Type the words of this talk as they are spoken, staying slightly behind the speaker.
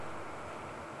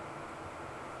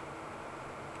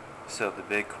So the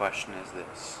big question is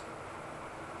this: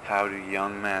 how do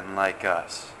young men like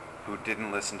us, who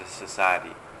didn't listen to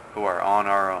society, who are on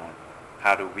our own,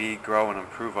 how do we grow and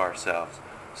improve ourselves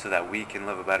so that we can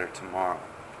live a better tomorrow?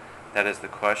 That is the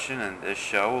question, and this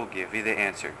show will give you the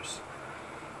answers.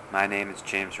 My name is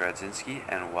James Radzinski,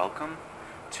 and welcome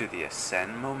to the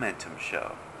Ascend Momentum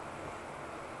Show.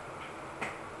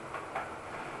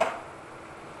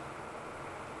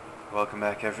 Welcome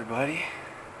back, everybody.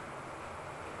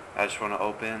 I just want to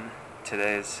open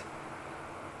today's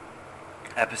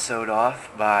episode off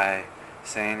by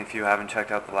saying, if you haven't checked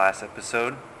out the last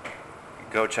episode,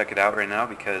 go check it out right now,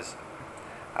 because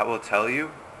I will tell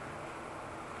you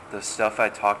the stuff I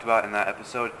talked about in that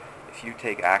episode. If you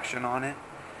take action on it,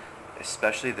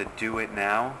 especially the do it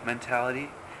now mentality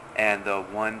and the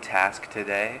one task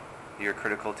today, your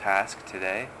critical task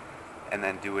today, and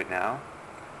then do it now,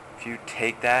 if you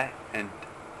take that and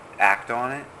act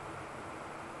on it,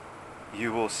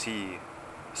 you will see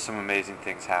some amazing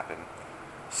things happen.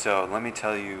 So let me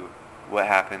tell you what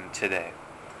happened today.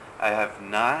 I have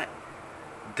not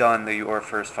done the Your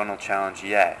First Funnel Challenge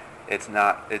yet. It's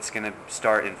going to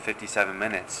start in 57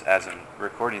 minutes as I'm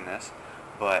recording this,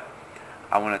 but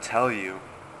I want to tell you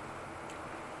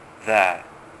that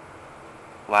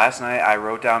last night I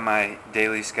wrote down my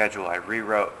daily schedule.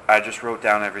 I just wrote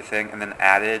down everything and then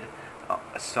added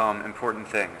some important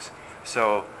things.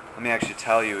 So let me actually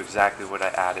tell you exactly what I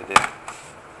added in.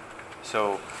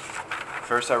 So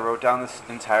first I wrote down this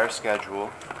entire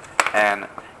schedule and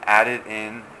added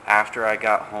in, after I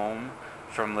got home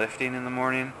from lifting in the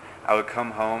morning, I would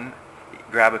come home,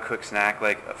 grab a quick snack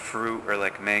like a fruit or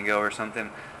like mango or something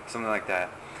like that.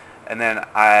 And then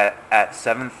at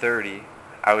 7:30,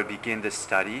 I would begin to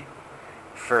study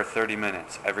for 30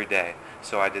 minutes every day.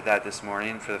 So I did that this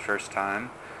morning for the first time,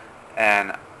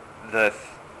 and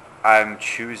I'm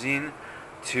choosing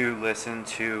to listen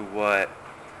to what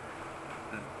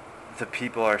the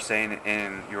people are saying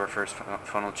in Your First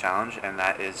Funnel Challenge, and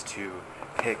that is to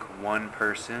pick one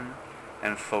person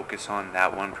and focus on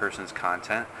that one person's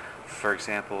content. For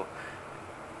example,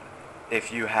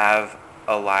 if you have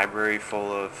a library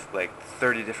full of like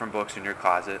 30 different books in your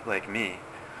closet, like me,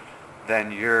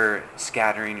 then you're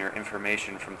scattering your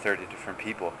information from 30 different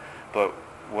people. But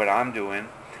what I'm doing,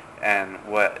 and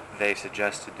what they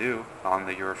suggest to do on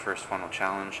the Your First Funnel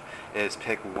Challenge, is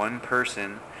pick one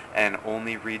person and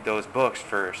only read those books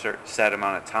for a set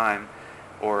amount of time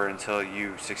or until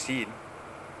you succeed,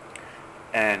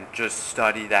 and just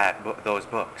study those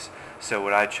books. So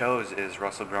what I chose is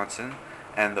Russell Brunson,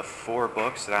 and the 4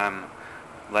 books that I'm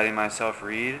letting myself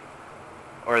read,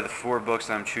 or the 4 books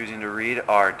that I'm choosing to read,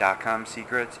 are .com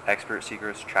Secrets, Expert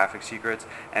Secrets, Traffic Secrets,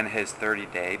 and his 30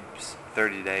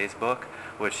 Days book,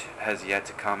 which has yet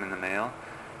to come in the mail.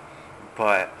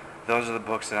 But those are the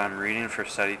books that I'm reading for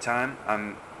study time.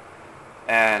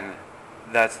 And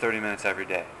that's 30 minutes every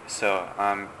day. So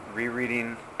I'm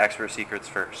rereading Expert Secrets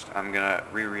first. I'm going to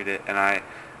reread it, and I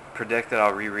predict that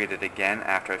I'll reread it again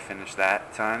after I finish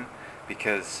that time,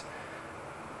 because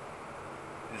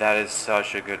that is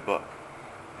such a good book.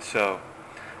 So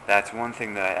that's one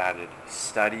thing that I added.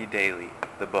 Study daily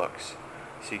the books,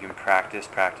 so you can practice.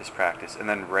 And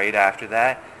then right after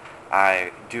that,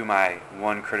 I do my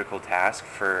one critical task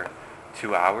for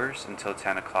 2 hours until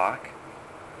 10 o'clock.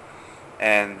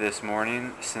 And this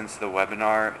morning, since the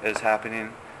webinar is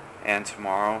happening, and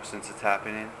tomorrow, since it's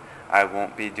happening, I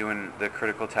won't be doing the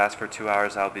critical task for 2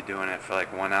 hours. I'll be doing it for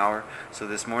like 1 hour. So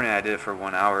this morning I did it for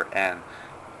 1 hour, and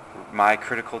my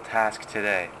critical task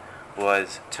today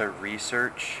was to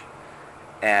research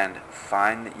and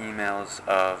find the emails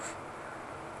of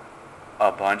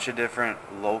a bunch of different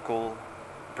local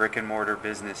brick and mortar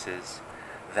businesses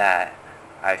that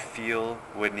I feel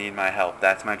would need my help.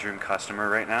 That's my dream customer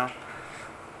right now.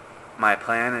 My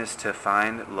plan is to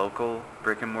find local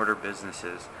brick and mortar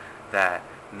businesses that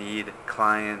need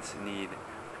clients, need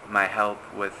my help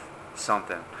with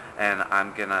something. And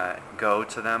I'm going to go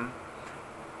to them.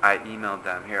 I emailed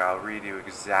them. Here, I'll read you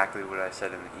exactly what I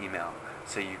said in the email,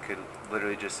 so you could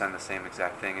literally just send the same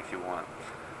exact thing if you want.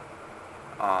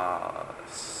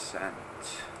 Sent.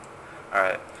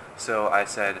 Alright, so I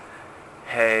said,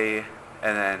 hey,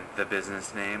 and then the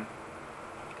business name.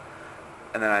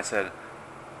 And then I said,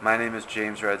 my name is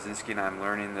James Radzinski, and I'm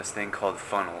learning this thing called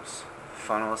funnels.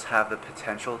 Funnels have the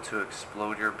potential to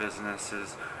explode your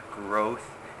business's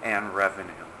growth and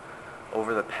revenue.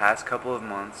 Over the past couple of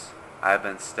months, I've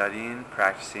been studying,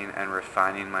 practicing, and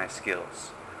refining my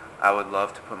skills. I would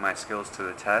love to put my skills to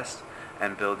the test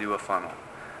and build you a funnel.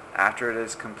 After it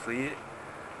is complete,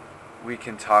 we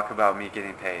can talk about me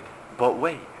getting paid. But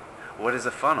wait, what is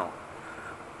a funnel?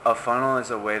 A funnel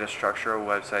is a way to structure a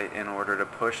website in order to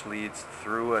push leads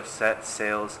through a set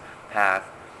sales path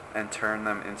and turn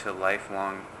them into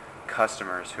lifelong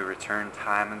customers who return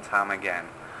time and time again.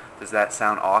 Does that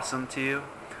sound awesome to you?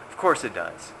 Of course it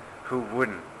does. Who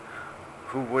wouldn't?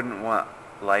 Who wouldn't want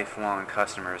lifelong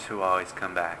customers who always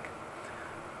come back?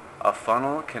 A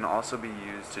funnel can also be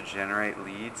used to generate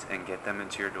leads and get them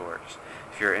into your doors.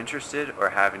 If you're interested or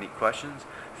have any questions,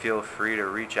 feel free to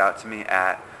reach out to me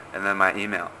at, and then my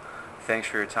email. Thanks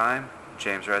for your time,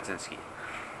 James Radzinski.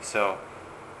 So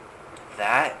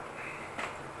that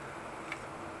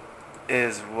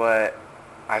is what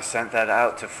I sent that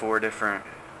out to 4 different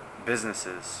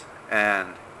businesses,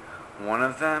 and one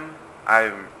of them,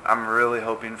 I'm really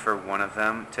hoping for one of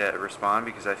them to respond,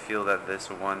 because I feel that this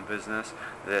one business,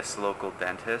 this local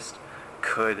dentist,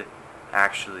 could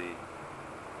actually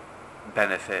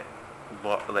benefit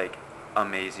like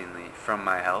amazingly from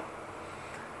my help.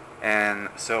 And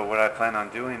so what I plan on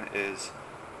doing is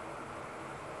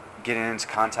getting into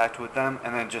contact with them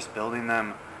and then just building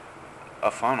them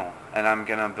a funnel. And I'm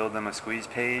going to build them a squeeze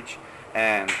page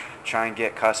and try and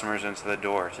get customers into the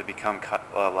door to become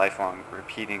lifelong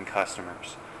repeating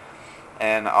customers.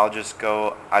 And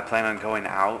I plan on going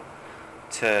out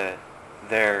to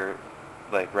their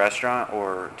like restaurant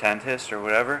or dentist or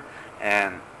whatever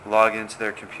and log into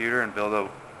their computer and build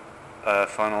a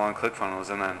funnel on ClickFunnels,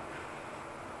 and then,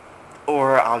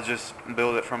 or I'll just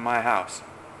build it from my house.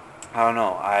 I don't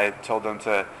know. I told them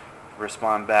to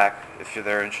respond back if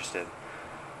they're interested.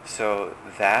 So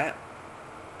that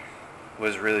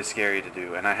was really scary to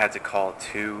do, and I had to call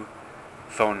 2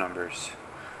 phone numbers.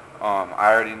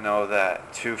 I already know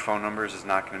that 2 phone numbers is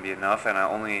not going to be enough, and I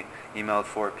only emailed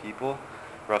 4 people.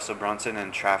 Russell Brunson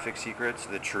in Traffic Secrets,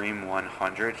 the Dream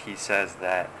 100, he says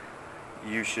that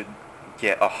you should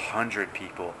get 100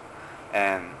 people.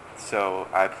 And so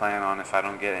I plan on, if I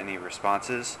don't get any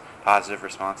responses, positive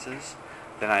responses,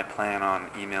 then I plan on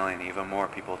emailing even more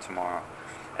people tomorrow.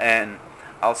 And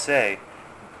I'll say,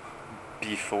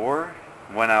 before,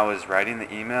 when I was writing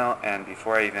the email and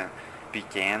before I even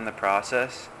began the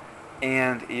process,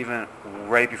 and even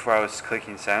right before I was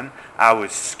clicking send, I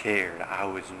was scared. I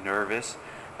was nervous,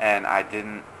 and I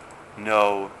didn't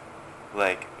know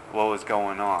like what was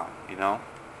going on,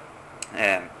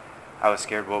 and I was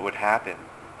scared what would happen.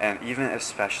 And even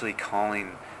especially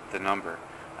calling the number,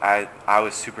 I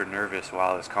was super nervous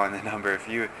while I was calling the number. If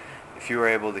you were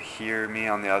able to hear me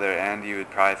on the other end, you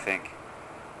would probably think,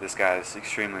 this guy is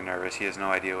extremely nervous. He has no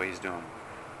idea what he's doing.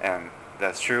 And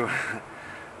that's true.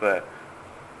 But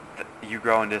you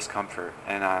grow in discomfort,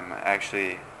 and I'm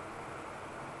actually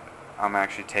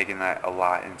taking that a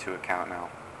lot into account now.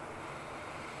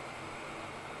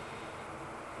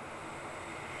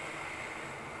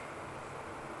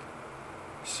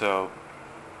 So,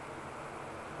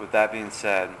 with that being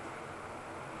said,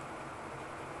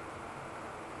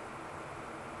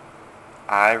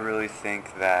 I really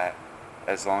think that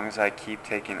as long as I keep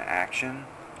taking action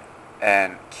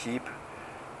and keep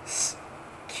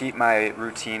my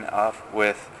routine up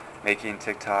with making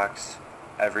TikToks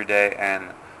every day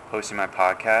and posting my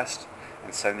podcast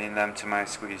and sending them to my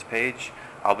squeeze page,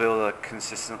 I'll be able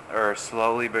to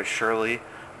slowly but surely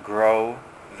grow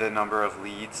the number of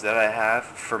leads that I have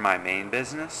for my main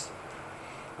business,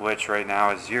 which right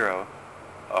now is 0.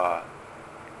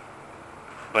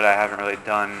 But I haven't really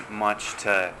done much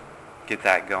to get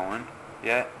that going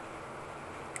yet.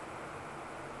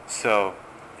 So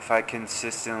if I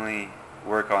consistently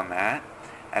work on that,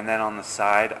 and then on the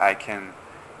side I can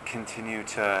continue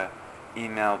to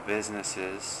email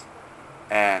businesses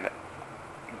and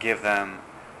give them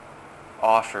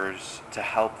offers to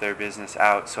help their business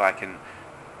out, so I can,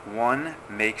 1,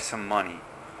 make some money.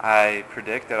 I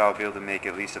predict that I'll be able to make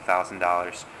at least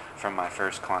 $1,000 from my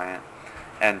first client,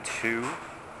 and 2,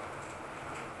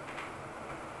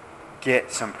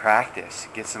 get some practice,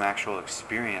 get some actual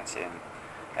experience in.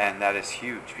 And that is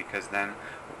huge, because then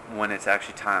when it's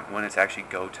actually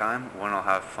go time, 1, I'll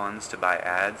have funds to buy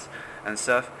ads and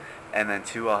stuff, and then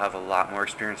 2, I'll have a lot more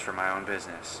experience for my own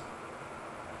business.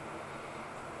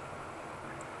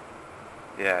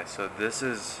 Yeah, so this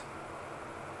is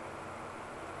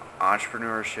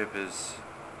entrepreneurship.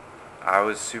 I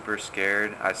was super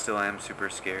scared. I still am super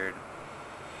scared.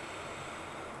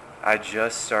 I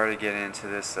just started getting into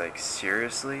this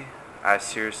seriously. I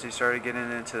seriously started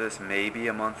getting into this maybe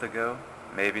a month ago.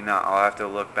 Maybe not. I'll have to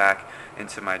look back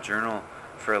into my journal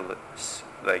for an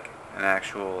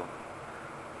actual...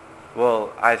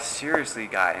 Well, I seriously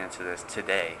got into this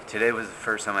today. Today was the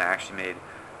first time I actually made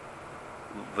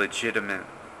legitimate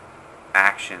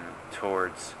action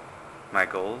towards my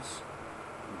goals.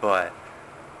 But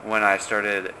when I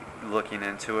started looking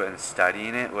into it and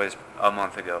studying it was a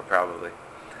month ago, probably.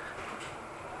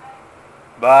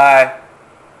 Bye.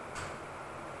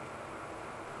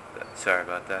 Sorry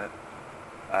about that.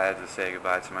 I had to say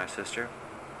goodbye to my sister.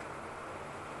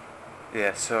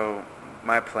 Yeah, so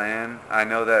my plan, I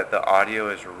know that the audio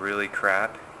is really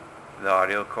crap. The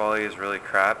audio quality is really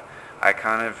crap. I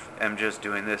kind of am just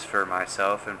doing this for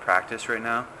myself and practice right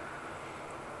now.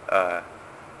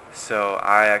 So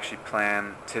I actually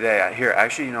plan today. Here,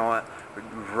 actually, you know what?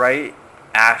 Right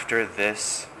after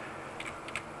this,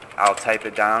 I'll type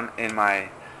it down in my.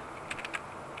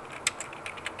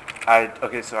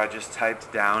 So I just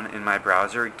typed down in my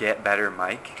browser, "Get Better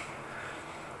Mic,"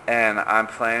 and I'm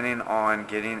planning on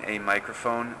getting a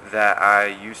microphone that I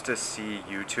used to see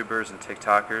YouTubers and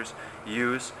TikTokers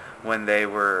use when they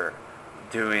were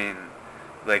doing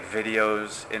like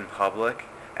videos in public,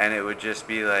 and it would just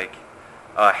be like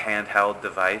a handheld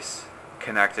device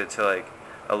connected to like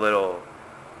a little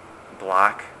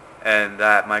block, and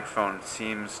that microphone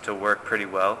seems to work pretty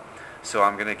well. So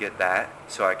I'm gonna get that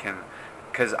so I can,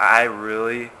 because I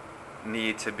really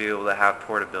need to be able to have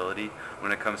portability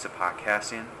when it comes to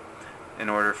podcasting in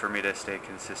order for me to stay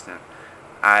consistent.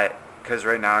 Because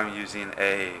right now I'm using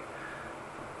a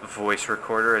voice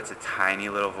recorder. It's a tiny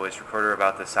little voice recorder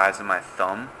about the size of my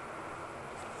thumb.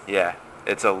 Yeah,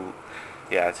 it's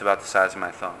about the size of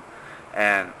my thumb.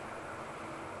 And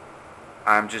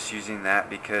I'm just using that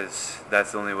because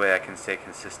that's the only way I can stay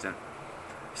consistent.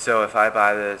 So if I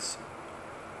buy this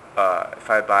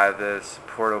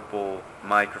portable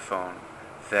microphone,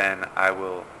 then I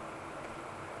will,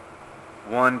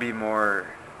 one, be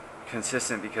more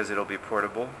consistent because it'll be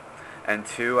portable, and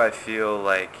two, I feel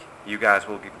like you guys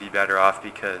will be better off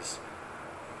because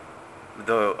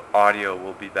the audio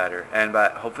will be better. And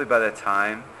hopefully by the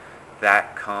time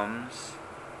that comes,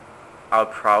 I'll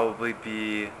probably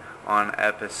be on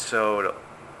episode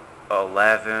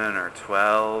 11 or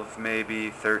 12, maybe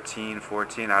 13,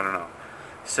 14, I don't know.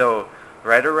 So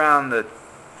right around the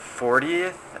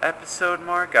 40th episode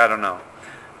mark, I don't know.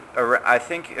 I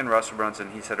think in Russell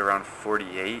Brunson he said around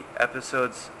 48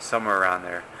 episodes, somewhere around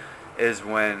there, is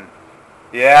when,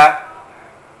 yeah?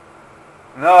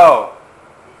 No.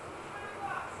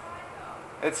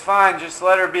 It's fine, just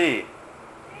let her be.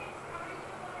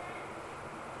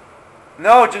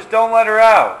 No, just don't let her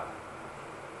out.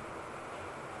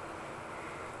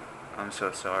 I'm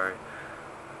so sorry.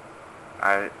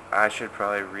 I should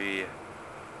probably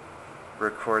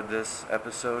re-record this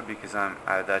episode because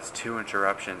that's 2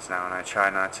 interruptions now, and I try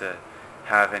not to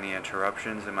have any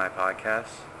interruptions in my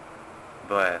podcast,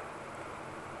 but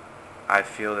I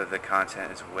feel that the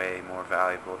content is way more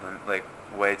valuable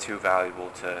way too valuable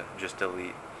to just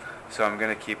delete. So I'm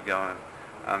gonna keep going.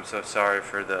 I'm so sorry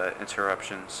for the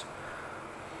interruptions.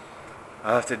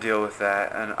 I'll have to deal with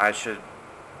that, and I should,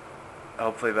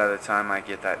 hopefully by the time I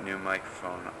get that new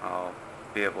microphone, I'll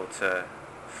be able to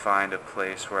find a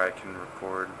place where I can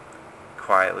record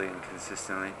quietly and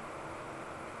consistently.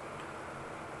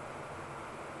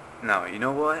 No, you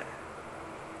know what?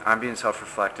 I'm being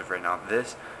self-reflective right now.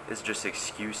 This is just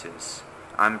excuses.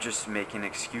 I'm just making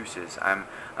excuses. I'm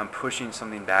pushing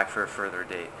something back for a further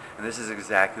date. And this is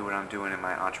exactly what I'm doing in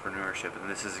my entrepreneurship. And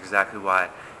this is exactly why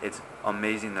it's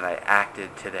amazing that I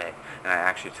acted today and I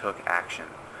actually took action.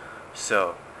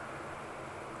 So,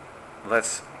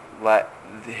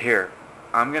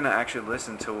 I'm going to actually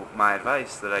listen to my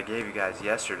advice that I gave you guys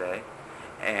yesterday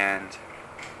and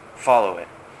follow it.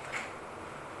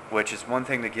 Which is one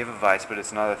thing to give advice, but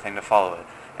it's another thing to follow it.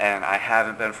 And I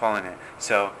haven't been following it.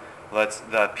 So,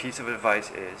 the piece of advice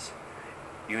is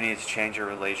you need to change your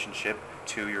relationship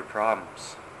to your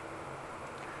problems.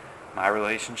 My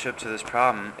relationship to this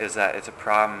problem is that it's a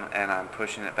problem and I'm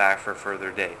pushing it back for a further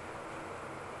date.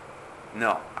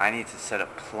 No, I need to set a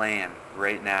plan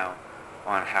right now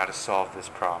on how to solve this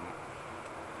problem.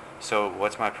 So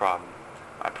what's my problem?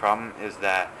 My problem is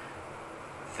that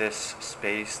this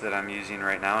space that I'm using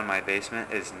right now in my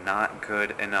basement is not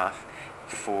good enough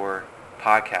for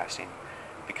podcasting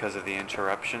because of the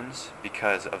interruptions,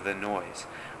 because of the noise.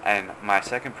 And my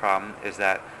second problem is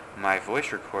that my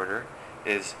voice recorder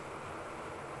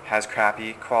has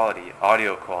crappy quality,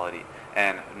 audio quality,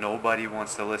 and nobody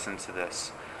wants to listen to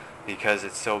this because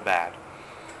it's so bad.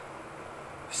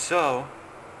 So,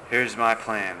 here's my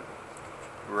plan.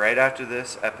 Right after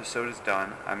this episode is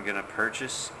done, I'm going to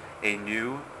purchase a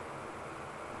new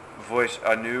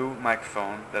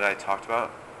microphone that I talked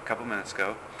about a couple minutes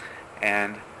ago,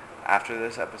 and after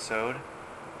this episode,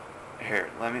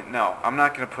 I'm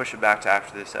not going to push it back to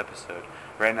after this episode.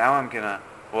 Right now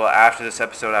after this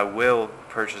episode, I will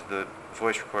purchase the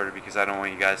voice recorder because I don't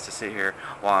want you guys to sit here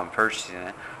while I'm purchasing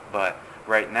it. But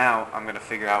right now, I'm going to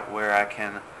figure out where I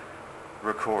can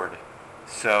record.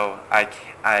 So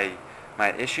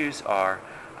my issues are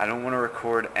I don't want to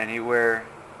record anywhere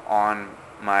on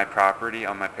my property,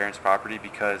 on my parents' property,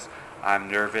 because I'm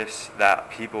nervous that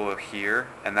people will hear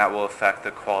and that will affect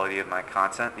the quality of my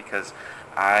content because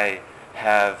I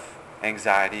have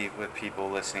anxiety with people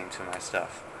listening to my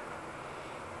stuff.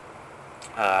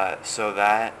 So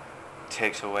that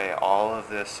takes away all of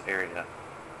this area.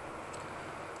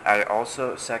 I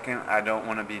also, second, I don't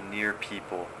want to be near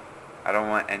people. I don't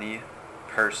want any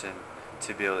person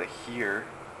to be able to hear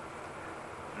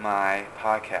my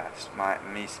podcast,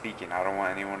 me speaking. I don't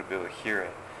want anyone to be able to hear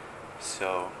it.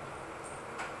 So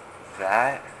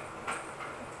that,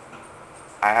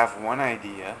 I have one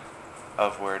idea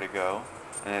of where to go,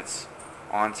 and it's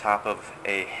on top of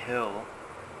a hill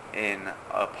in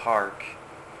a park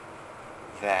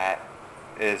that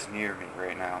is near me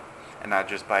right now, and I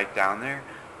just bike down there.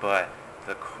 But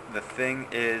the thing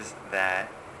is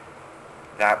that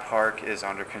park is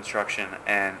under construction,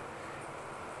 and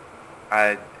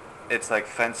it's like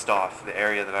fenced off, the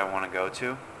area that I want to go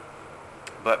to,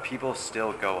 but people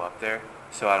still go up there.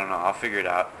 So I don't know. I'll figure it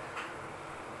out.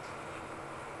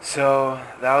 So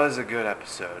that was a good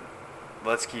episode.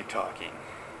 Let's keep talking.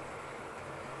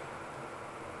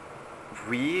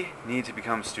 We need to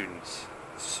become students.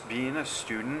 Being a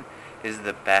student is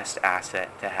the best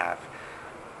asset to have.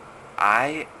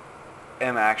 I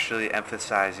am actually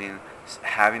emphasizing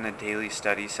having a daily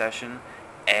study session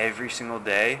every single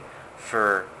day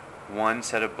for one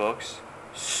set of books.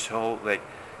 So, like,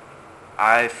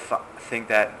 I think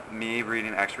that me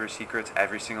reading Expert Secrets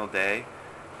every single day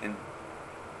and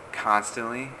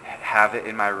constantly have it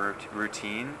in my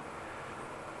routine,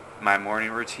 my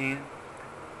morning routine,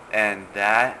 and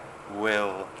that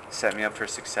will set me up for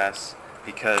success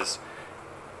because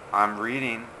I'm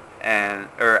reading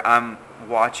or I'm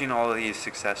watching all of these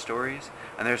success stories,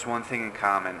 and there's one thing in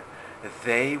common.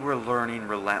 They were learning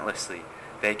relentlessly.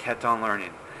 They kept on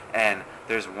learning. And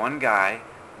there's one guy,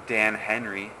 Dan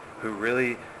Henry, who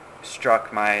really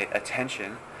struck my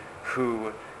attention,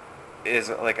 who is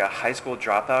like a high school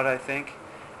dropout, I think,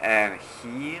 and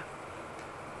he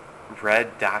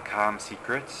read .com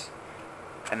Secrets,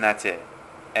 and that's it.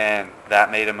 And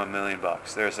that made him $1 million.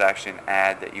 There's actually an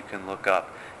ad that you can look up.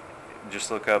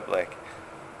 Just look up like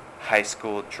high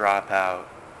school dropout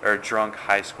or drunk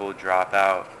high school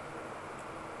dropout.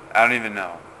 I don't even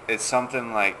know. It's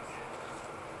something like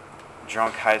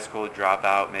drunk high school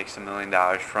dropout makes $1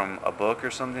 million from a book or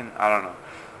something. I don't know.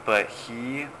 But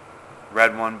he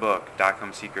read one book,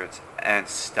 .com Secrets, and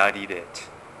studied it.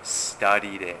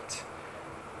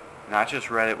 Not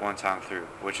just read it one time through,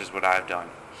 which is what I've done.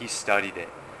 He studied it.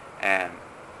 And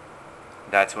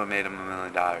that's what made him $1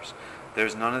 million.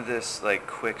 There's none of this like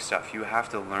quick stuff. You have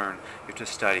to learn. You have to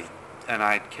study. And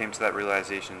I came to that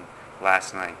realization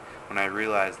last night when I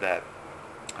realized that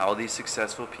all these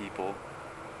successful people,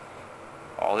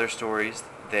 all their stories,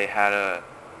 they had a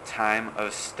time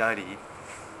of study,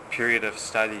 period of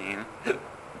studying,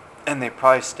 and they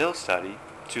probably still study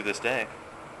to this day.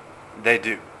 They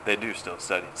do still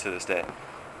study to this day.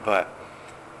 But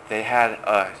they had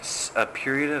a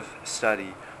period of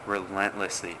study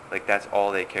relentlessly. Like, that's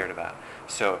all they cared about.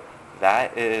 So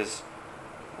that is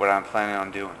what I'm planning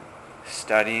on doing.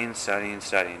 Studying.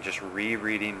 Just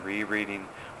rereading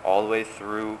all the way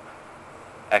through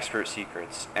Expert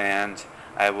Secrets. And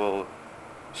I will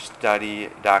study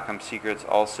 .com Secrets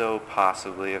also,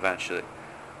 possibly, eventually.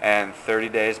 And 30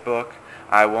 Days book,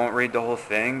 I won't read the whole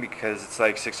thing because it's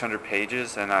like 600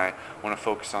 pages, and I want to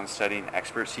focus on studying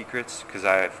Expert Secrets because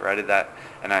I've read that,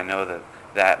 and I know that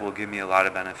that will give me a lot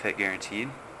of benefit guaranteed.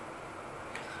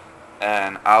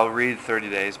 And I'll read 30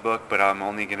 Days book, but I'm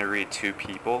only going to read 2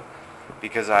 people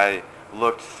because I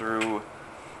looked through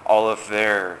all of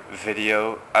their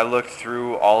I looked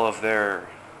through all of their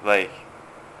like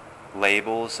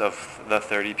labels of the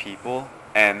 30 people,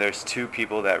 and there's 2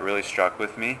 people that really struck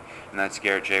with me, and that's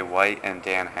Garrett J. White and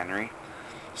Dan Henry.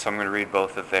 So I'm going to read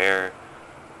both of their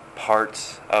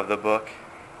parts of the book,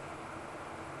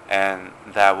 and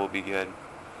that will be good.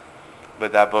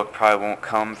 But that book probably won't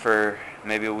come for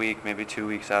maybe a week, maybe 2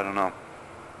 weeks, I don't know.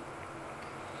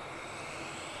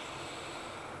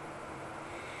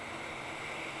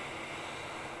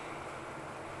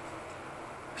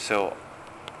 So,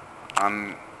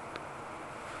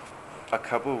 a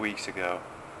couple weeks ago,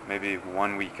 maybe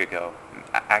 1 week ago,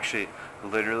 actually,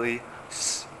 literally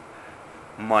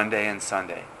Monday and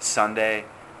Sunday,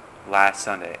 last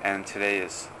Sunday, and today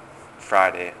is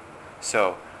Friday.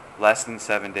 So, less than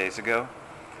 7 days ago,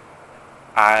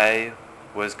 I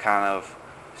was kind of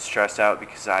stressed out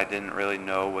because I didn't really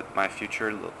know what my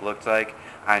future looked like.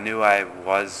 I knew I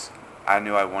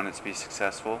wanted to be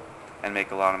successful and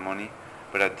make a lot of money,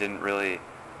 but I didn't really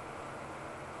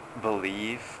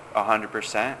believe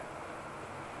 100%.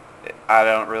 I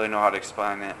don't really know how to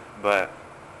explain it, but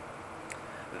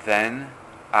then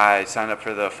I signed up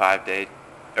for the 5 day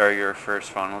or your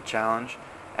first funnel challenge,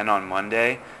 and on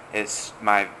Monday,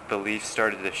 my beliefs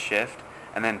started to shift,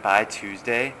 and then by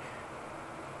Tuesday,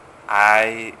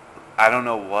 I I don't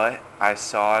know what I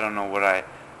saw, I don't know what I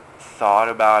thought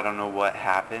about, I don't know what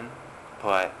happened,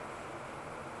 but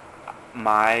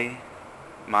my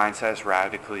mindset has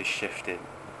radically shifted,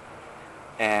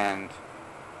 and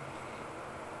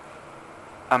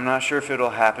I'm not sure if it'll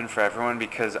happen for everyone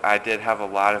because I did have a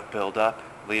lot of build up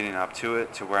leading up to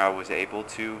it to where I was able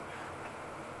to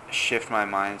shift my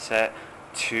mindset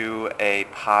to a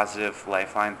positive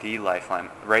lifeline, the lifeline.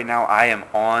 Right now I am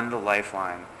on the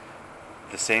lifeline,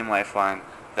 the same lifeline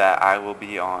that I will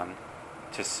be on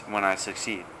when I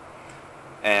succeed.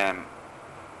 And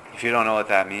if you don't know what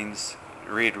that means,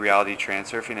 read Reality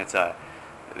Transurfing. It's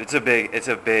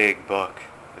a big book.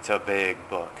 It's a big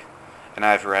book. And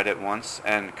I've read it once,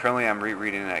 and currently I'm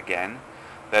rereading it again.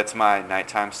 That's my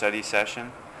nighttime study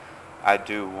session. I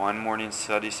do one morning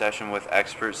study session with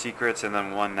Expert Secrets and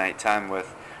then one nighttime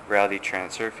with Reality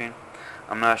Transurfing.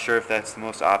 I'm not sure if that's the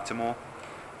most optimal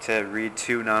to read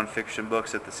two nonfiction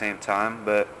books at the same time,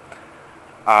 but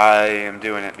I am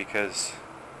doing it because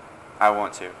I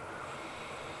want to.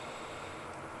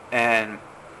 And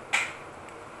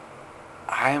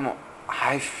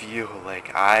I feel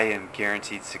like I am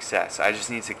guaranteed success. I just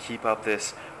need to keep up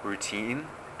this routine,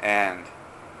 and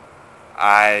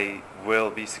I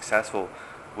will be successful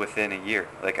within a year.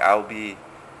 Like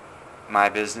my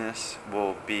business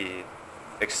will be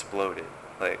exploded.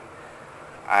 Like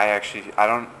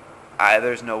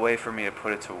there's no way for me to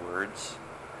put it to words.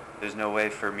 There's no way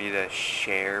for me to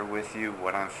share with you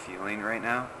what I'm feeling right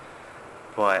now.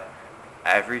 But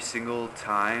every single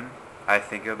time I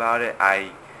think about it,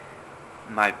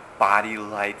 my body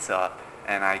lights up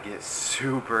and I get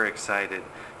super excited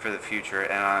for the future,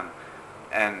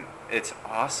 and it's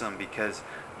awesome because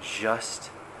just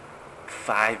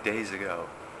 5 days ago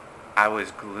I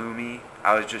was gloomy.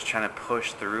 I was just trying to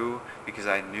push through because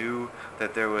I knew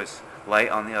that there was light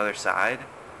on the other side,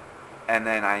 and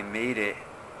then I made it,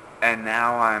 and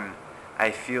now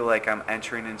I feel like I'm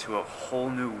entering into a whole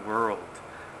new world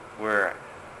where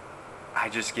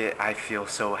I feel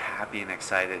so happy and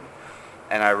excited.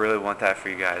 And I really want that for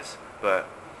you guys. But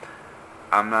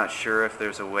I'm not sure if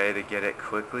there's a way to get it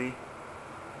quickly,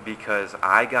 because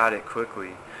I got it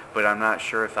quickly, but I'm not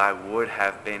sure if I would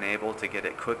have been able to get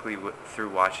it quickly through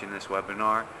watching this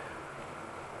webinar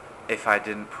if I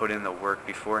didn't put in the work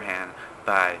beforehand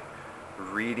by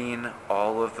reading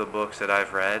all of the books that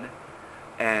I've read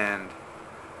and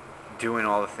doing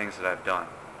all the things that I've done.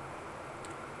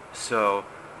 So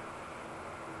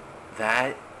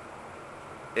that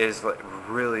is like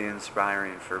really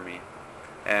inspiring for me.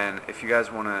 And if you guys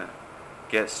want to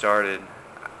get started,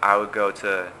 I would go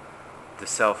to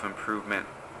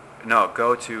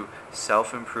go to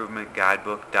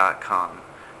selfimprovementguidebook.com,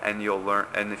 and you'll learn,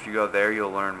 and if you go there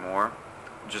you'll learn more.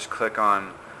 Just click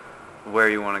on where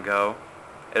you want to go.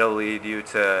 It'll lead you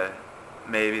to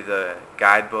maybe the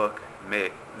guidebook.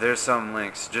 There's some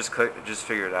links. Just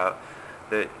figure it out.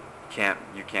 You can't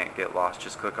get lost.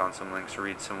 Just click on some links,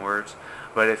 read some words.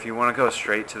 But if you want to go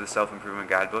straight to the Self-Improvement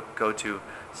Guidebook, go to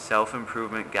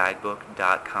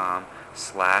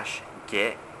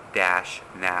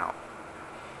selfimprovementguidebook.com/get-now.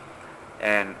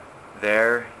 And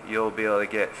there you'll be able to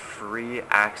get free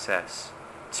access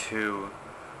to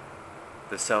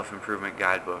the Self-Improvement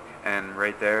Guidebook. And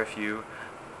right there, if you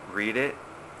read it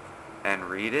and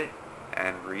read it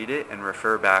and read it and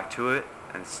refer back to it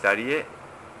and study it,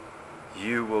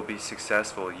 you will be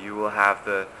successful. You will have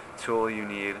the tool you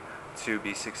need to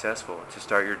be successful, to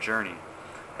start your journey.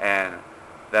 And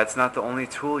that's not the only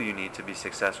tool you need to be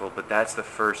successful, but that's the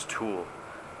first tool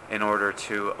in order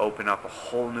to open up a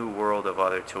whole new world of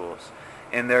other tools.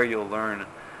 In there you'll learn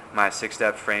my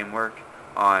 6-step framework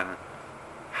on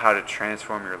how to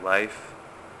transform your life.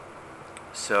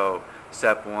 So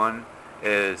step 1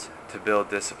 is to build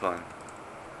discipline.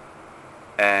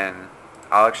 And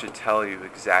I'll actually tell you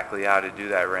exactly how to do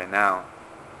that right now.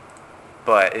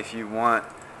 But if you want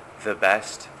the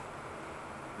best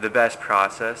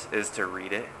process is to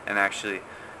read it and actually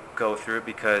go through it,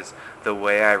 because the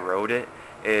way I wrote it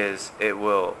is it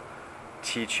will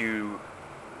teach you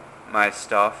my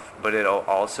stuff, but it'll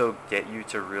also get you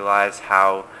to realize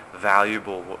how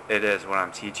valuable it is what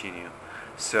I'm teaching you.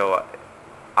 So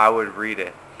I would read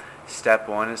it. Step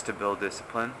 1 is to build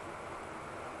discipline,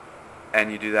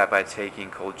 and you do that by taking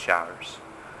cold showers.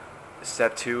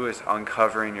 Step 2 is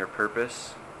uncovering your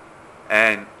purpose,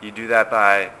 and you do that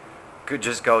by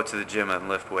just go to the gym and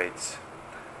lift weights.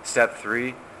 Step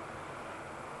 3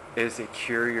 is to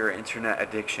cure your internet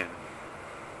addiction,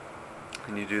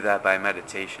 and you do that by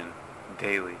meditation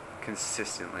daily,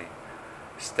 consistently.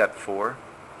 Step 4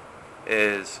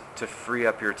 is to free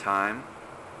up your time,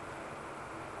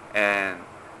 and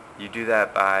you do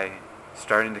that by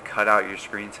starting to cut out your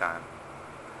screen time.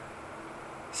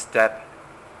 Step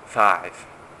 5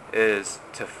 is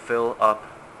to fill up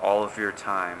all of your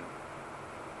time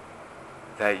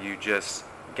that you just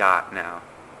got now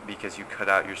because you cut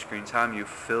out your screen time. You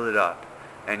fill it up,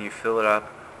 and you fill it up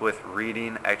with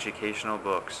reading educational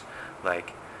books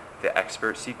like The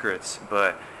Expert Secrets.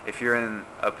 But if you're in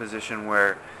a position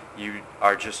where you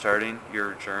are just starting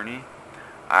your journey,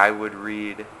 I would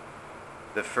read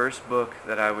the first book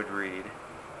that I would read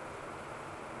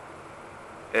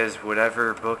is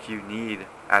whatever book you need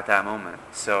at that moment.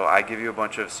 So I give you a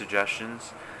bunch of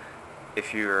suggestions.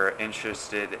 If you're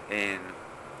interested in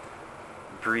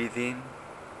breathing,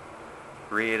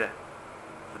 read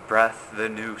The Breath, The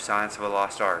New Science of a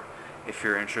Lost Art. If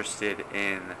you're interested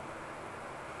in,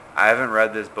 I haven't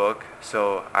read this book,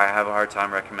 so I have a hard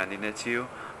time recommending it to you,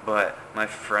 but my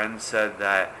friend said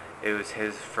that it was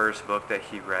his first book that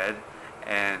he read,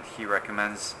 and he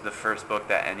recommends the first book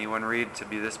that anyone read to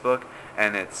be this book,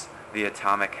 and it's The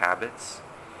Atomic Habits.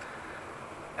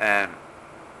 And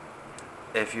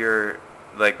if you're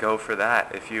go for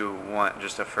that if you want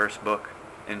just a first book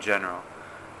in general.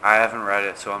 I haven't read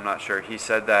it, so I'm not sure. He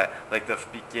said that the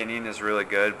beginning is really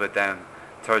good, but then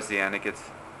towards the end it gets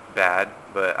bad,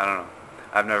 but I don't know.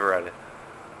 I've never read it.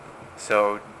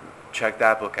 So check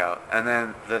that book out. And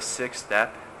then the sixth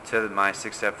step to my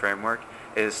 6-step framework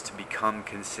is to become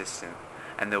consistent.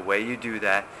 And the way you do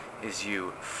that is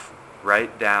you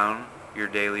write down your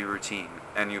daily routine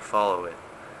and you follow it.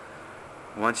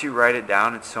 Once you write it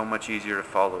down, it's so much easier to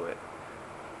follow it.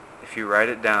 If you write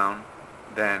it down,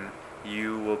 then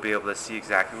you will be able to see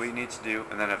exactly what you need to do,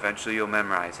 and then eventually you'll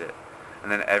memorize it.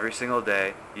 And then every single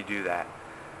day you do that.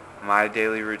 My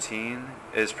daily routine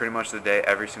is pretty much the day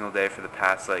every single day for the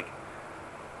past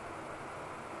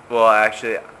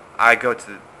I go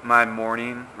to my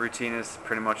morning routine is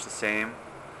pretty much the same.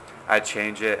 I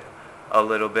change it a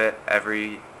little bit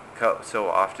every so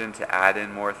often to add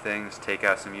in more things, take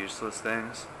out some useless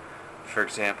things. For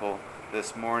example,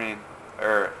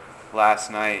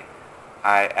 last night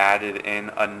I added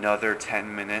in another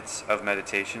 10 minutes of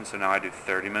meditation, so now I do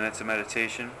 30 minutes of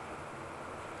meditation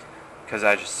because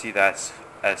I just see that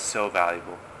as so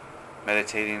valuable.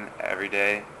 Meditating every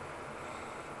day.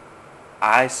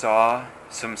 I saw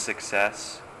some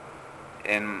success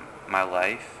in my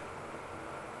life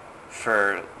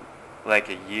for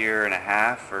a year and a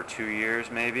half or 2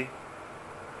 years maybe,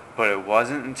 but it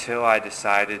wasn't until I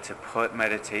decided to put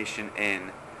meditation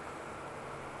in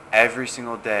every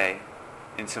single day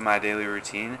into my daily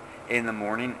routine in the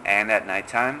morning and at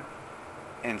nighttime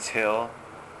until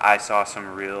I saw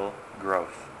some real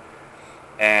growth.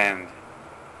 And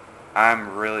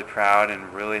I'm really proud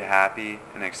and really happy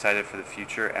and excited for the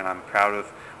future, and I'm proud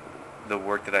of the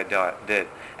work that I did.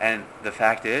 And the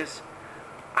fact is,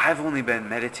 I've only been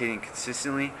meditating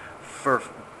consistently for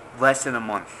less than a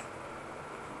month.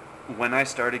 When I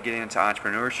started getting into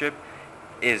entrepreneurship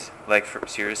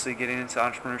seriously getting into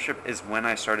entrepreneurship is when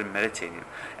I started meditating.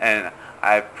 And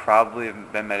I've probably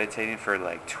been meditating for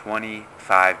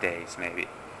 25 days maybe.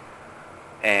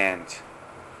 And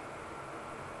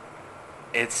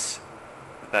it's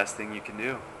the best thing you can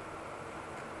do.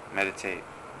 Meditate.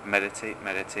 Meditate,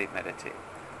 meditate, meditate.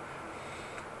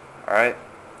 Alright,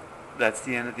 that's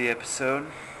the end of the episode.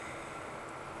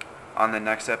 On the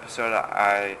next episode,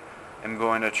 I am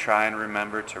going to try and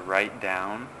remember to write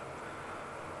down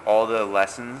all the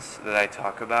lessons that I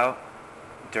talk about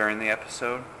during the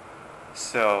episode,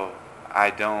 so I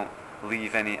don't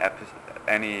leave any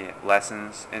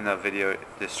lessons in the video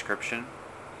description.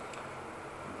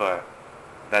 But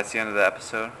that's the end of the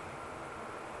episode.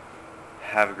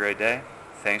 Have a great day.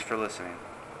 Thanks for listening.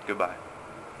 Goodbye.